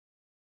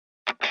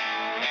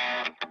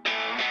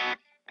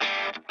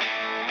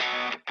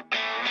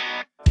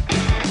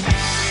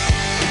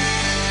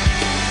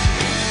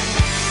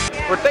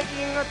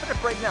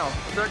right now?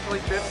 Circle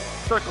trip.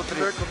 Circle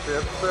trip. Circle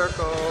trip.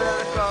 Circle.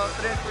 Circle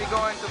trip. We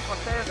going to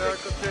fantastic.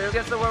 Circle trip.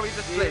 Guess where we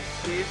just play.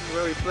 This is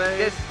where we play.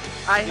 This.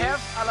 I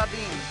have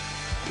Aladdin.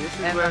 This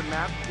is And where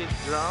Map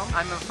hits drum.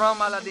 I'm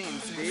from Aladdin.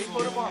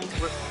 Photobomb.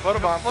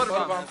 Photobomb.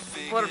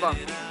 Photobomb.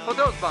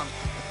 Photos bomb.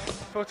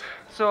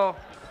 So,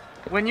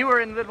 when you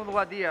were in Little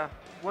Wadia,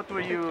 what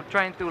were you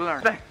trying to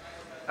learn?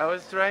 I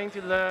was trying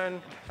to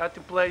learn how to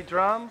play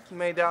drums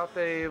made out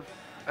of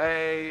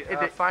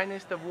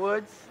finest of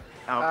woods.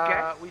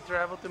 Okay. We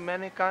travel to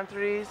many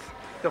countries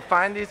to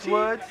find these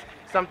woods.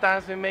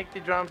 Sometimes we make the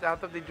drums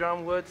out of the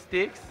drum wood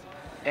sticks,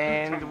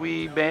 and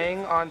we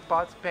bang on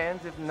pots,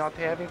 pans if not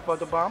having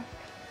photobomb.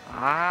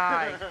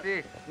 Ah, I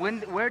see.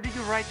 Where did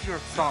you write your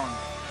songs?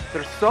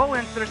 They're so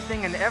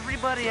interesting, and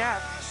everybody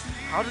asks,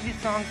 how do these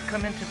songs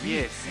come into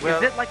being? Yes, well,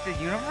 is it like the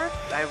universe?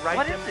 I write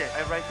What them. is it?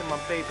 I write them on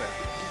paper.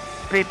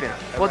 Paper.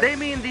 Well, they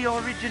mean the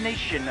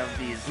origination of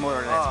these, more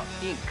or less.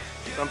 Ink.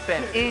 From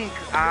pen. Ink.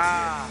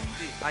 Ah.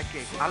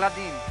 Okay.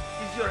 Aladdin.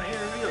 Is your hair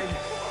real?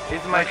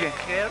 Is my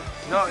hair?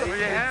 No, Is your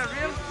hair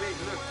real? Wig.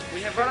 Look,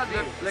 we have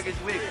Aladdin. like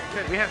it's wig.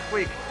 We have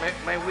wig.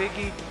 My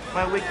wiggy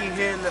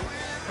hair. Look.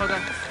 Hold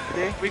on.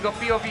 See? We go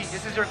POV.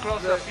 This is your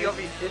close-up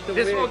POV. the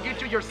This wig. will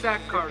get you your SAC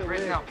card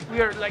right now.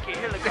 We are like a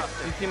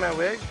helicopter. You see my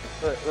wig?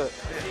 Look.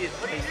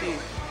 I see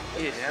it.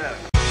 Yes. Yeah.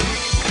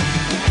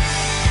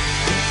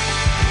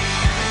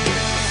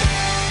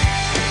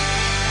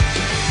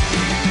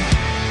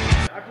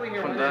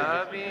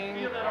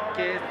 Loving,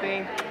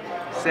 kissing,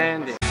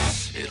 sending.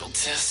 It'll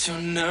test your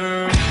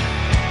nerve.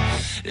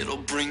 It'll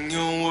bring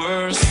your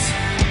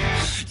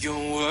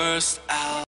worst out.